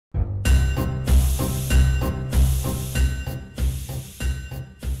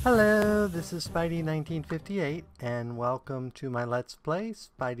Hello, this is Spidey 1958 and welcome to my Let's Play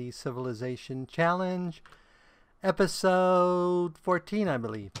Spidey Civilization Challenge episode 14, I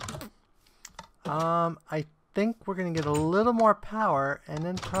believe. I think we're going to get a little more power and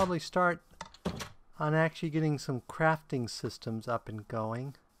then probably start on actually getting some crafting systems up and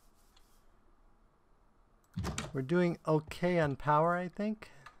going. We're doing okay on power, I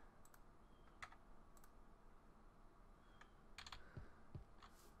think.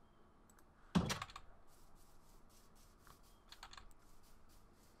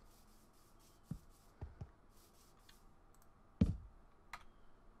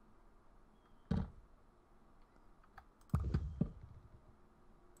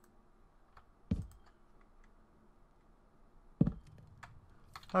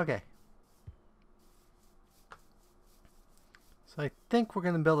 Okay. So I think we're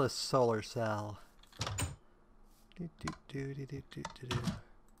going to build a solar cell.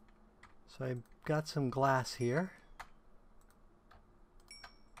 So I've got some glass here.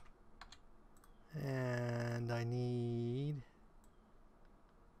 And I need...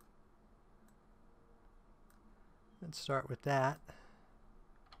 Let's start with that.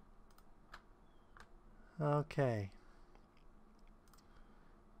 Okay.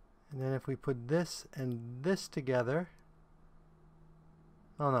 And then if we put this and this together...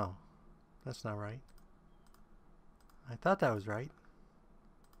 Oh no, that's not right. I thought that was right.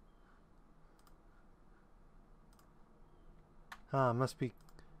 Ah, must be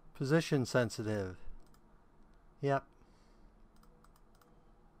position sensitive. Yep.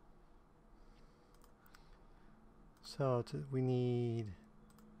 So we need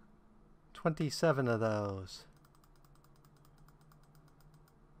 27 of those.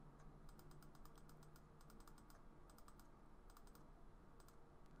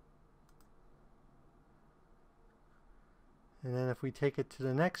 And then if we take it to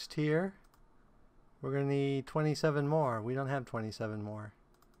the next tier, we're going to need 27 more. We don't have 27 more.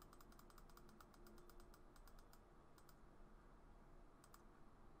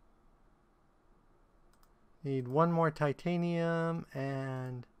 Need one more titanium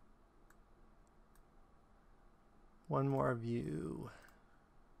and one more view.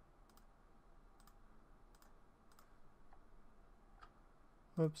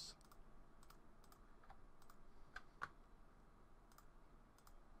 Whoops.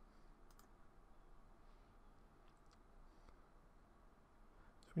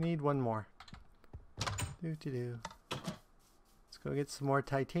 We need one more. Let's go get some more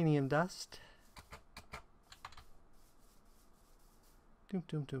titanium dust.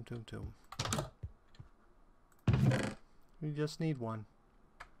 We just need one.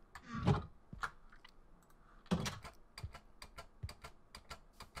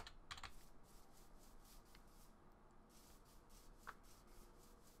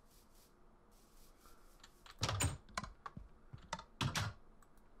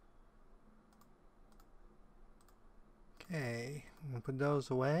 Okay, I'm going to put those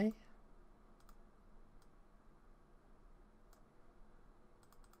away.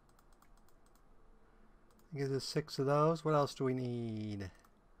 Gives us 6 of those. What else do we need?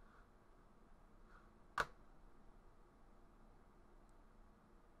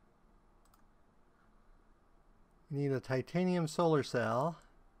 We need a titanium solar cell,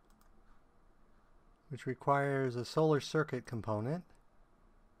 which requires a solar circuit component.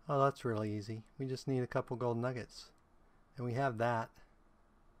 Oh, that's really easy. We just need a couple gold nuggets. And we have that.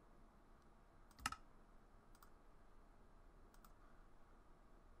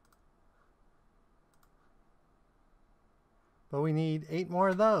 But we need 8 more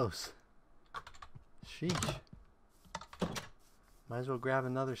of those. Sheesh. Might as well grab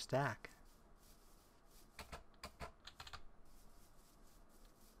another stack.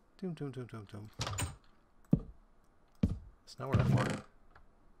 That's not what I want.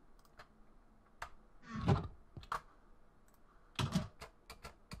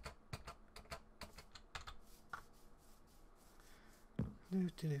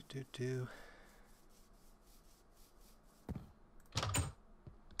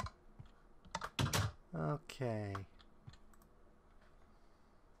 Okay.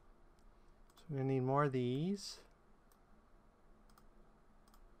 So we're going to need more of these.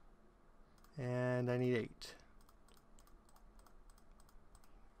 And I need 8.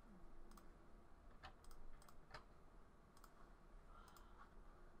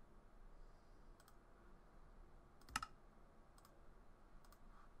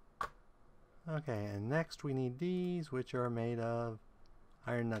 Okay, and next we need these, which are made of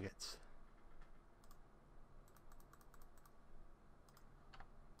iron nuggets.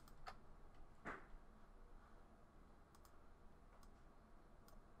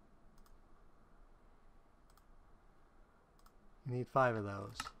 We need 5 of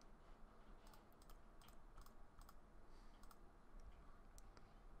those.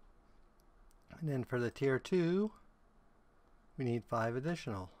 And then for the tier 2, we need 5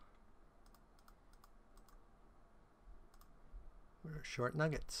 additional. We're short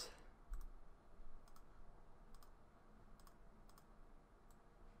nuggets.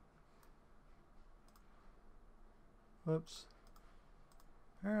 Whoops.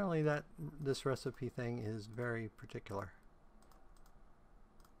 Apparently this recipe thing is very particular.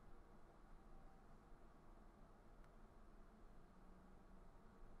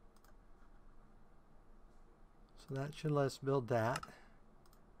 So that should let us build that.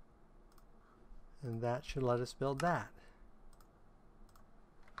 And that should let us build that.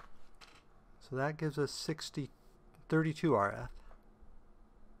 So that gives us 32 RF.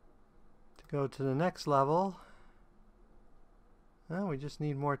 To go to the next level, well, we just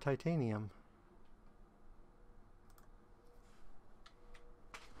need more titanium.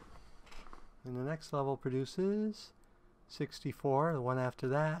 And the next level produces 64, the one after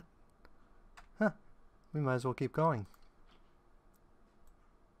that. Huh, we might as well keep going.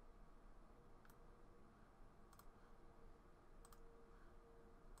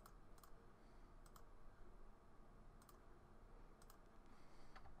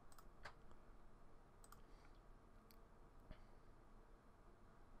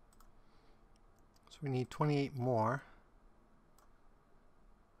 So we need 28 more.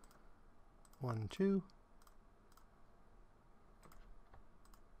 1, 2.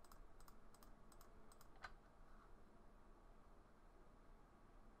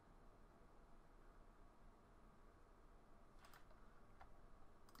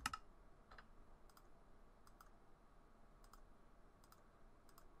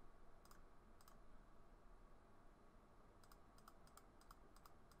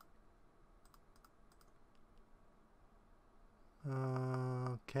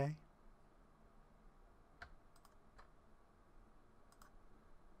 Okay.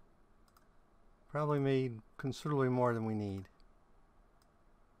 Probably made considerably more than we need.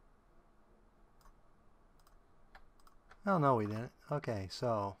 Oh no, we didn't. Okay,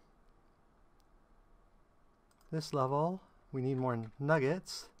 so this level we need more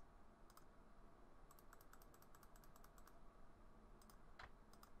nuggets.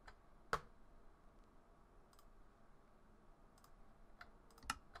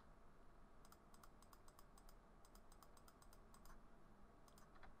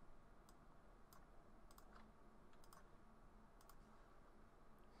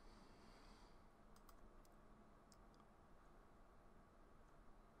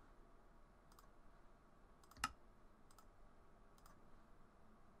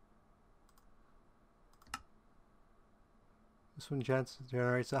 This one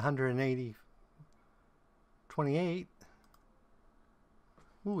generates 180, 28.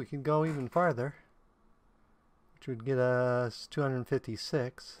 Ooh, we can go even farther, which would get us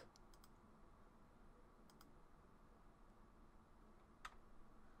 256.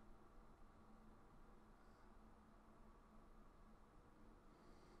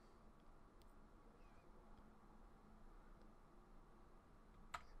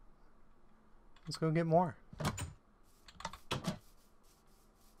 Let's go get more.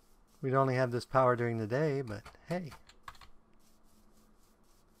 We'd only have this power during the day, but hey.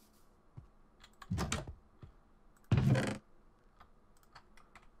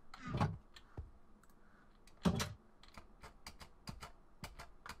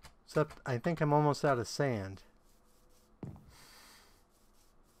 Except I think I'm almost out of sand. In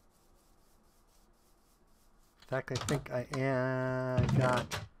fact, I think I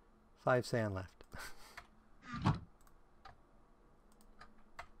got 5 sand left.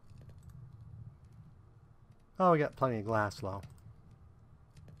 Oh, we got plenty of glass though.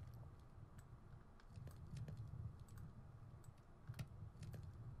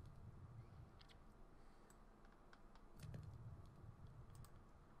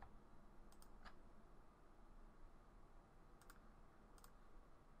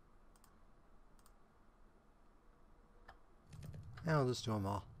 Now I'll just do them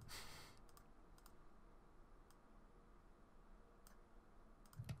all.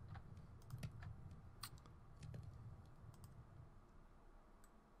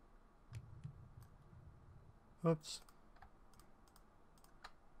 Oops.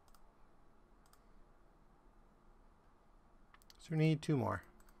 So we need 2 more.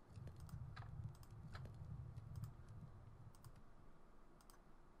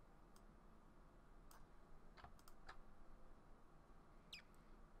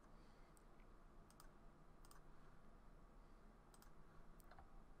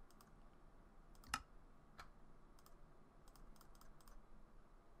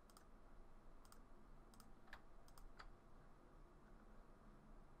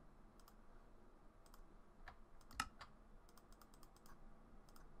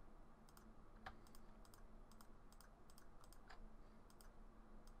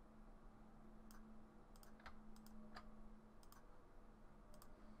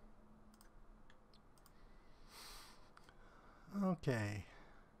 Okay.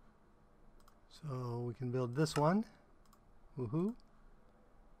 So we can build this one. Woohoo.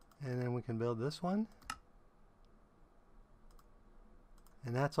 And then we can build this one.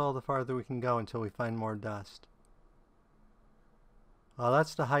 And that's all the farther we can go until we find more dust. Well,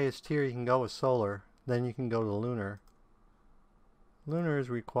 that's the highest tier you can go with solar. Then you can go to lunar. Lunars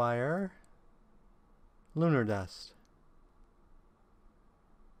require lunar dust.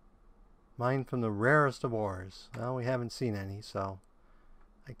 Mine from the rarest of ores. Well, we haven't seen any, so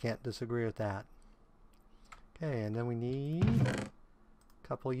I can't disagree with that. Okay, and then we need a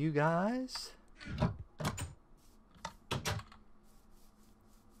couple of you guys. I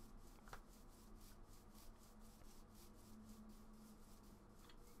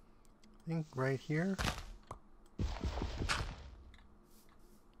think right here.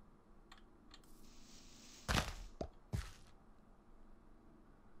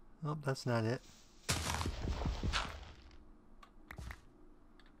 Oh, that's not it.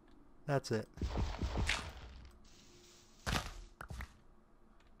 That's it.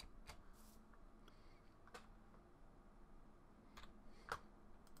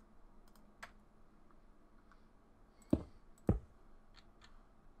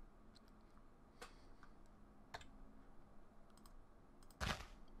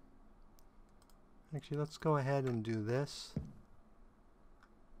 Actually, let's go ahead and do this.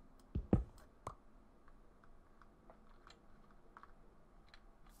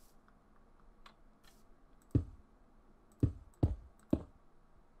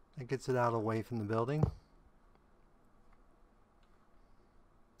 That gets it out away from the building.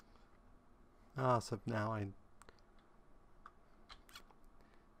 Ah, so now I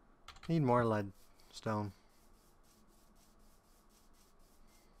need more lead stone.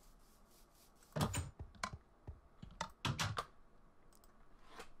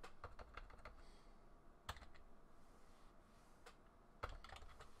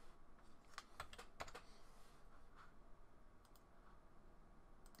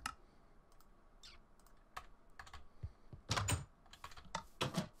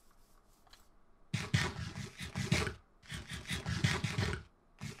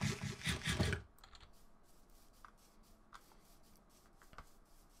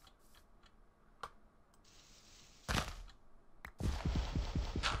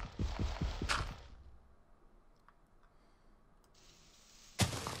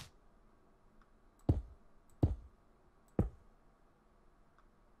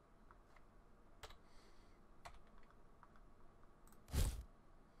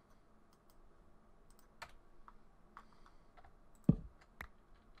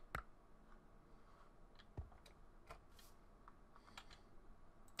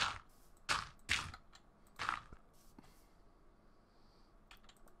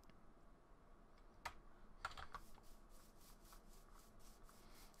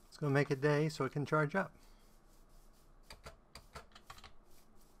 It's going to make a day so it can charge up.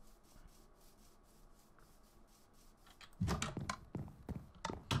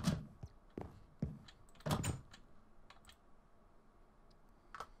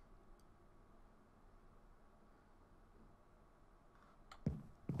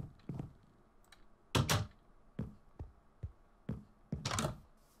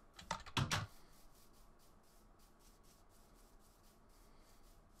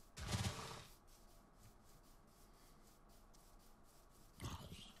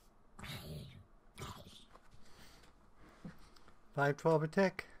 $5.12 a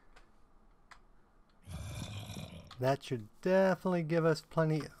tick. That should definitely give us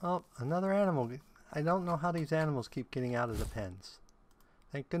plenty. Oh, another animal. I don't know how these animals keep getting out of the pens.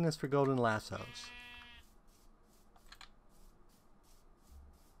 Thank goodness for golden lassos.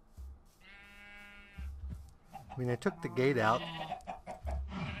 I mean, I took the gate out.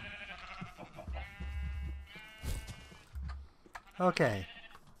 Okay.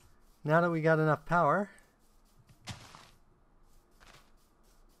 Now that we got enough power,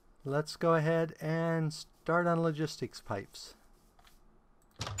 let's go ahead and start on logistics pipes.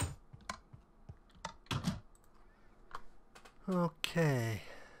 Okay.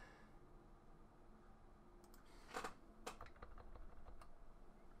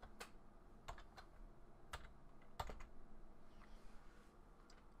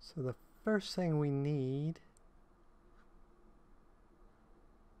 So the first thing we need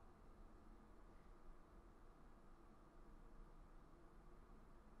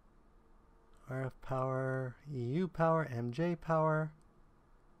RF power, EU power, MJ power,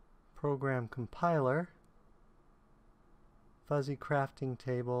 program compiler, fuzzy crafting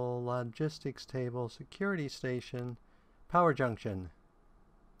table, logistics table, security station, power junction.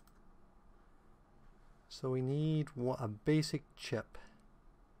 So we need a basic chip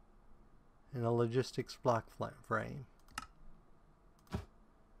and a logistics block frame. Let's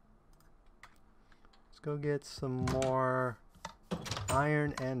go get some more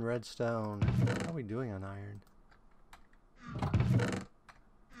iron and redstone. How are we doing on iron?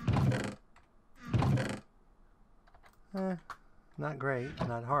 Not great,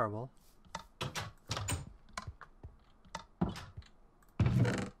 not horrible.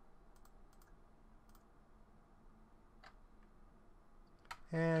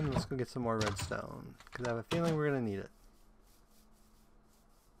 And let's go get some more redstone, because I have a feeling we're going to need it.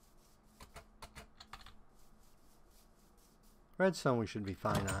 Redstone we should be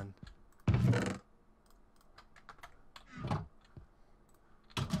fine on.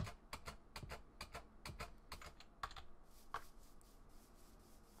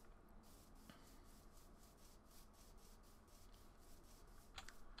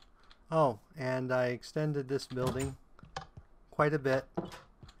 Oh, and I extended this building quite a bit.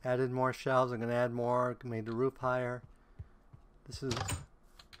 Added more shelves. I'm going to add more. Made the roof higher.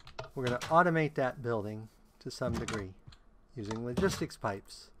 We're going to automate that building to some degree using logistics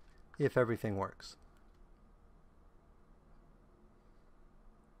pipes if everything works.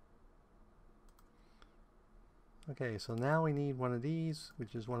 Okay, so now we need one of these,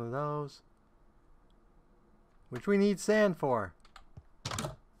 which is one of those, which we need sand for.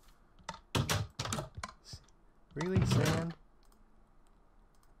 Really, sand?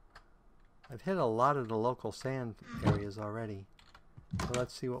 I've hit a lot of the local sand areas already. So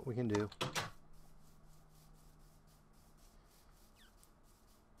let's see what we can do.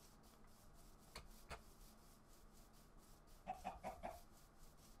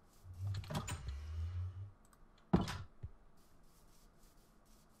 I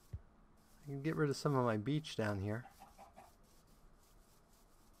can get rid of some of my beach down here.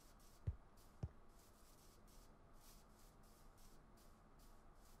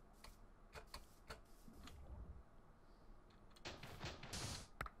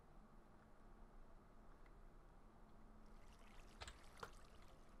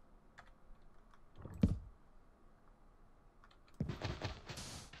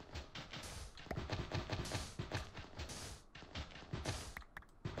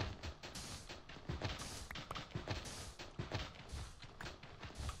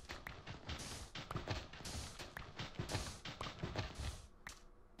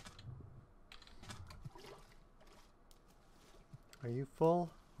 Are you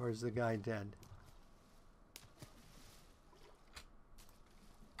full, or is the guy dead?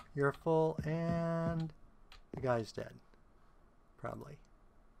 You're full, and the guy's dead. Probably.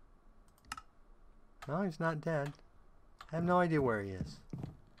 No, he's not dead. I have no idea where he is.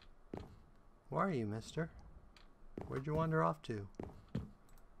 Where are you, mister? Where'd you wander off to? You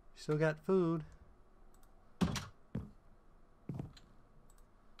still got food.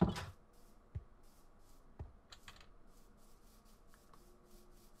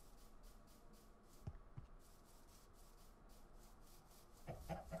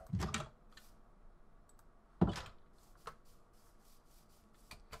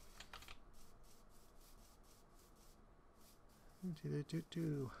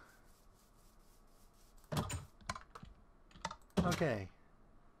 Okay.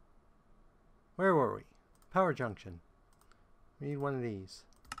 Where were we? Power junction. We need one of these.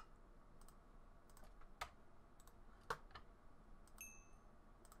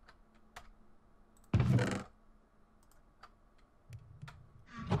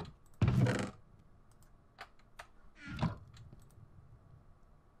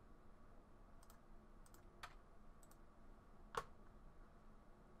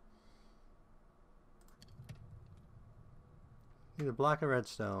 Need a block of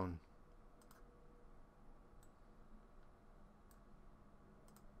redstone.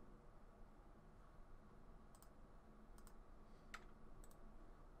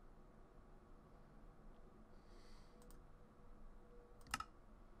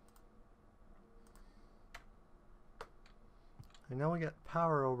 I know we got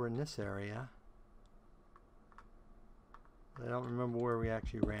power over in this area. I don't remember where we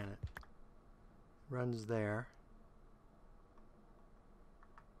actually ran it. It runs there.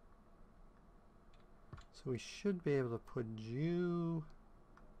 So we should be able to put you...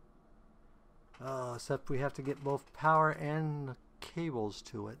 Oh, except we have to get both power and the cables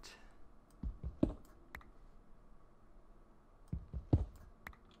to it.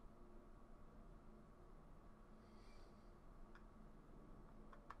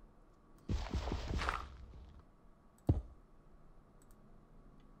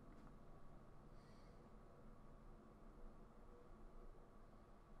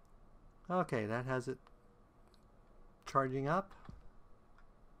 Okay, that has it charging up.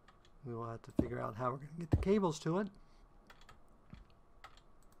 We will have to figure out how we're going to get the cables to it.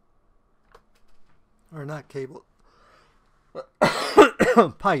 Or not cable.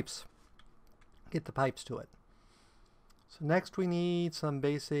 Pipes. Get the pipes to it. So next we need some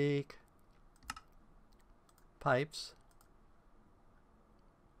basic pipes.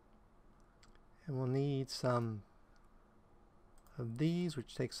 And we'll need some of these,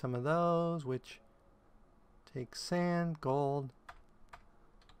 which takes some of those, which takes sand, gold,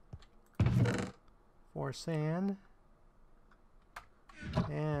 4 sand,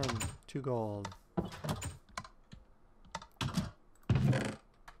 and 2 gold.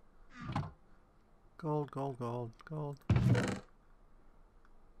 Gold, gold, gold, gold.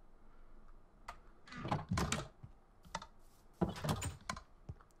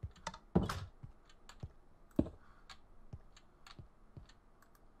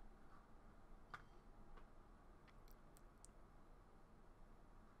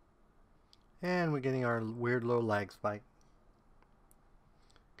 And we're getting our weird low lag spike.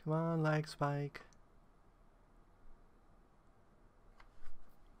 Come on, lag spike.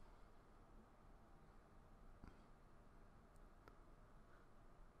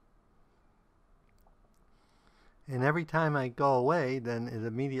 And every time I go away, then it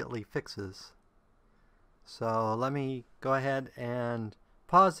immediately fixes. So let me go ahead and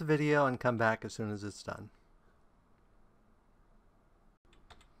pause the video and come back as soon as it's done.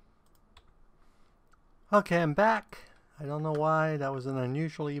 Okay, I'm back. I don't know why. That was an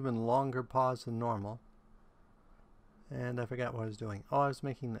unusually even longer pause than normal. And I forgot what I was doing. Oh, I was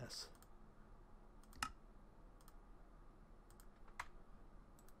making this.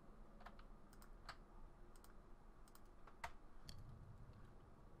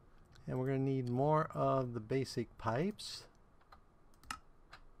 And we're going to need more of the basic pipes.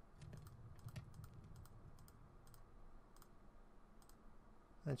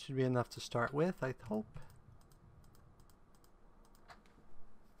 That should be enough to start with, I hope.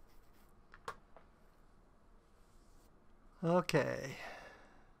 Okay.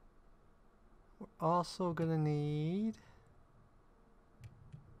 We're also going to need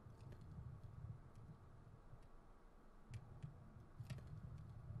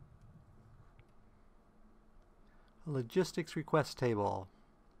a logistics request table.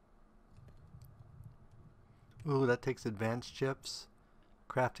 Ooh, that takes advanced chips.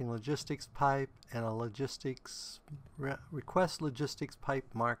 Crafting logistics pipe and a logistics request logistics pipe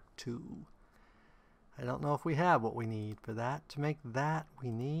Mark II. I don't know if we have what we need for that. To make that,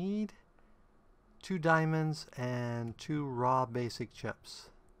 we need 2 diamonds and 2 raw basic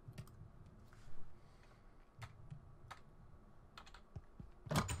chips.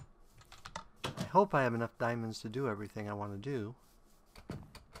 I hope I have enough diamonds to do everything I want to do.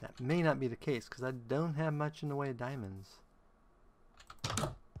 That may not be the case because I don't have much in the way of diamonds.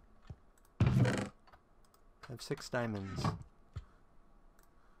 I have 6 diamonds.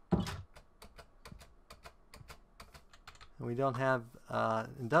 And we don't have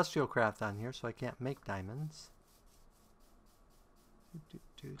industrial craft on here, so I can't make diamonds.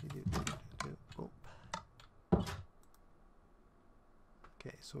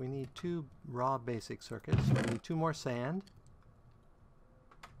 Okay, so we need 2 raw basic circuits. So we need 2 more sand.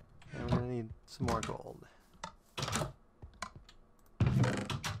 And we're going to need some more gold.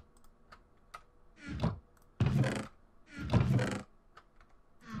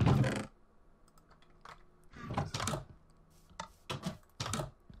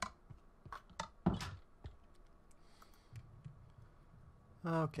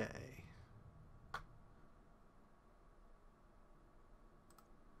 Okay.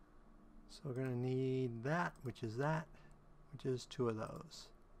 So we're going to need that, which is 2 of those.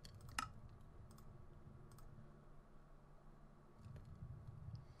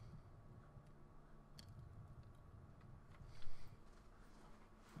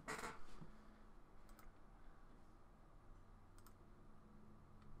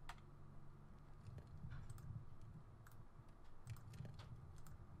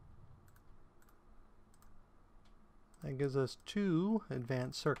 That gives us 2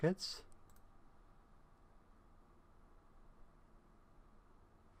 advanced circuits.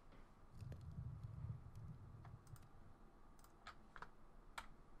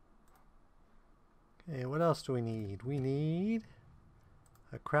 Okay, what else do we need? We need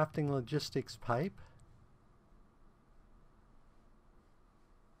a crafting logistics pipe.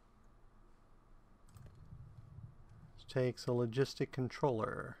 This takes a logistic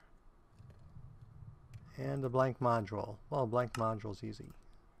controller. And a blank module. Well, a blank module is easy.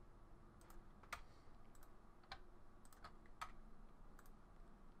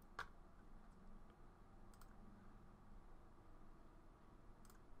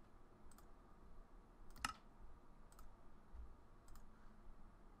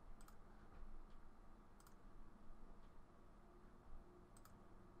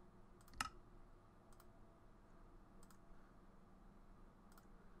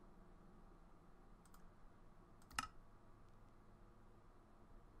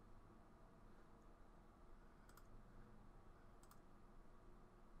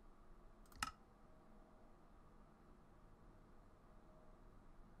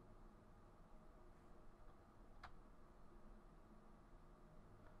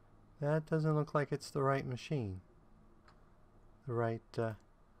 That doesn't look like it's the right machine. The right, so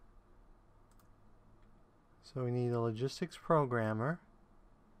we need a logistics programmer.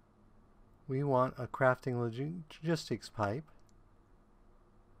 We want a crafting logistics pipe.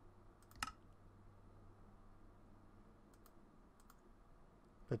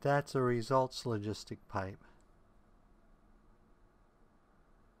 But that's a results logistic pipe.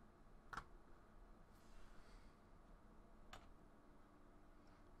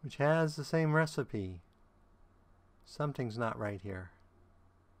 Which has the same recipe. Something's not right here.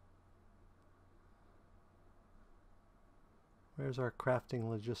 Where's our crafting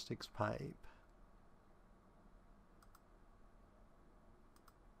logistics pipe?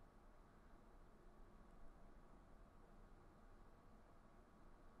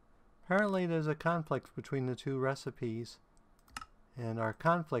 Apparently there's a conflict between the two recipes, and our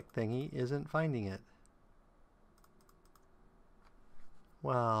conflict thingy isn't finding it.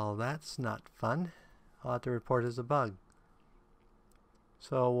 Well, that's not fun. I'll have to report as a bug.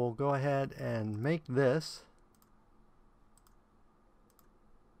 So we'll go ahead and make this.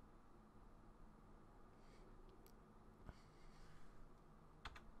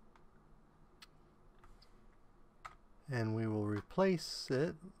 And we will replace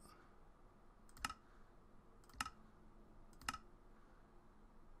it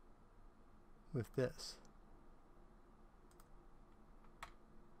with this.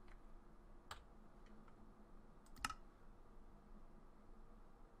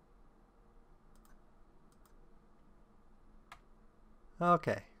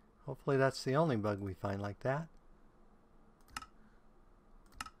 Okay, hopefully that's the only bug we find like that.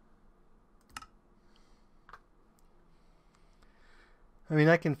 I mean,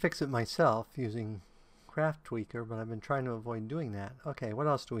 I can fix it myself using Craft Tweaker, but I've been trying to avoid doing that. Okay, what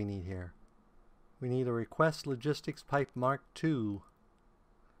else do we need here? We need a Request Logistics Pipe Mark II,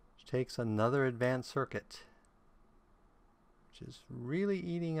 which takes another advanced circuit, which is really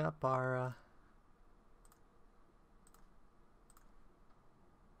eating up our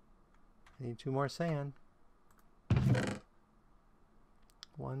I need 2 more sand.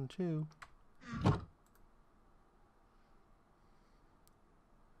 1, 2.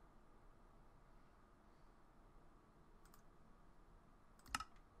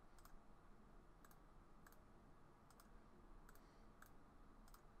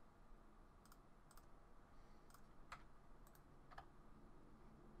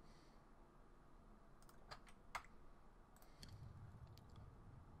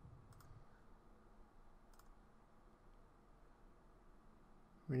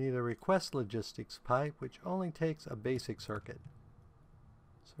 We need a request logistics pipe, which only takes a basic circuit.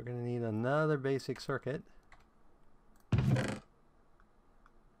 So we're going to need another basic circuit.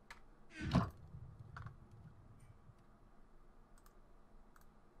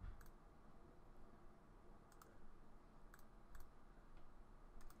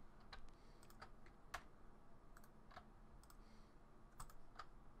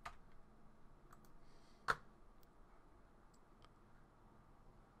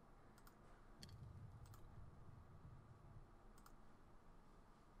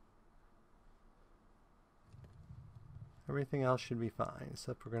 Everything else should be fine,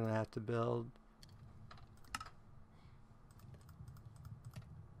 except we're going to have to build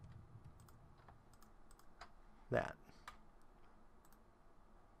that.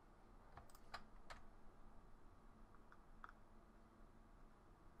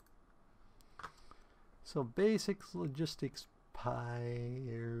 So basic logistics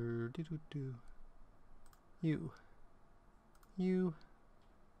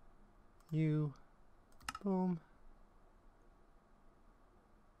you, boom.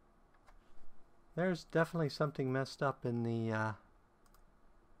 There's definitely something messed up in the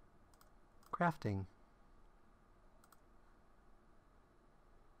crafting.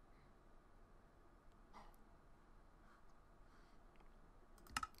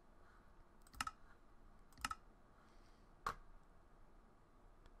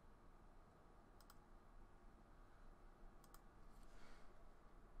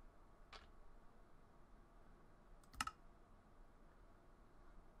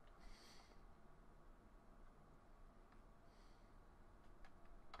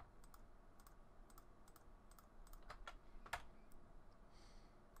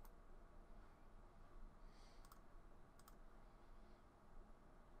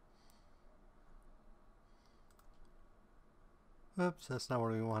 Oops, that's not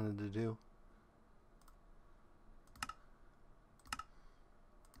what we wanted to do.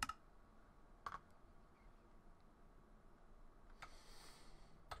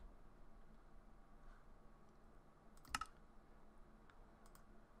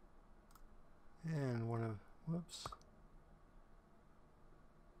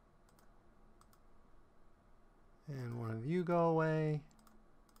 of you go away.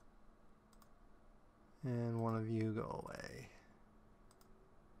 And one of you go away.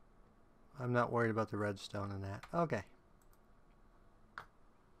 I'm not worried about the redstone in that. Okay.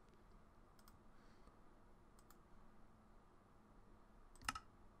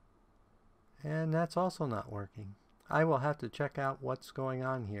 And that's also not working. I will have to check out what's going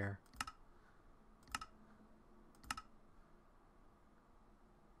on here.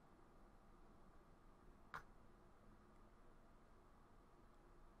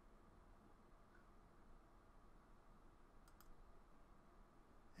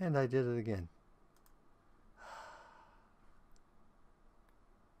 And I did it again.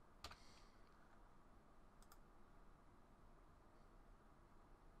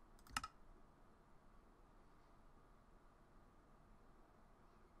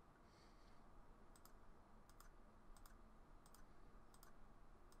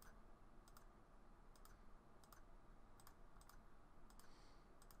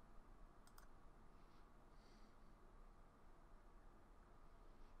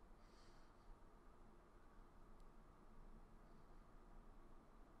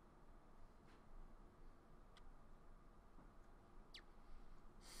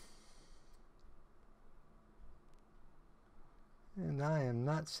 And I am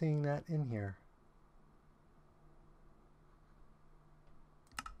not seeing that in here.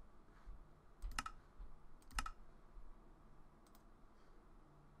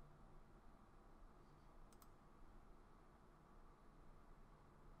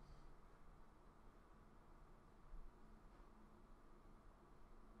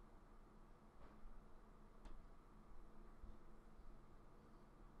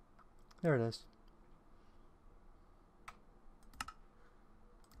 There it is.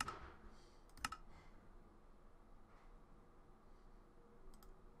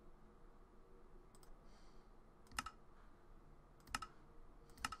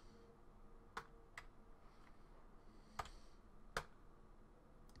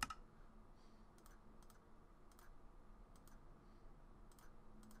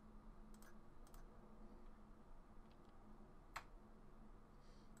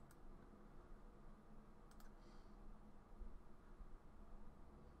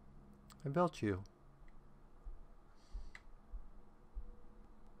 I built you.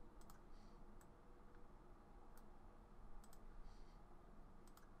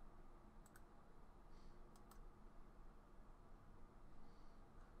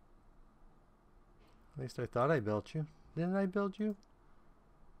 At least I thought I built you. Didn't I build you?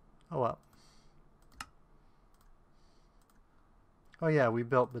 Oh well. Oh yeah, we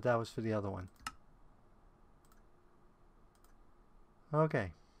built, but that was for the other one.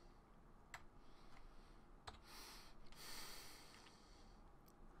 Okay.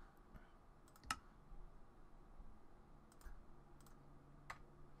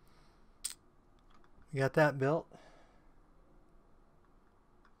 We got that built.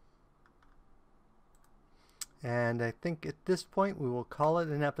 And I think at this point we will call it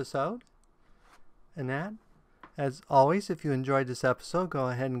an episode. And that, as always, if you enjoyed this episode, go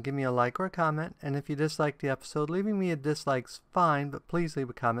ahead and give me a like or a comment. And if you disliked the episode, leaving me a dislike's fine, but please leave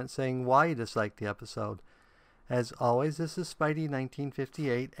a comment saying why you disliked the episode. As always, this is Spidey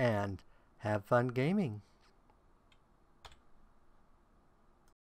 1958, and have fun gaming.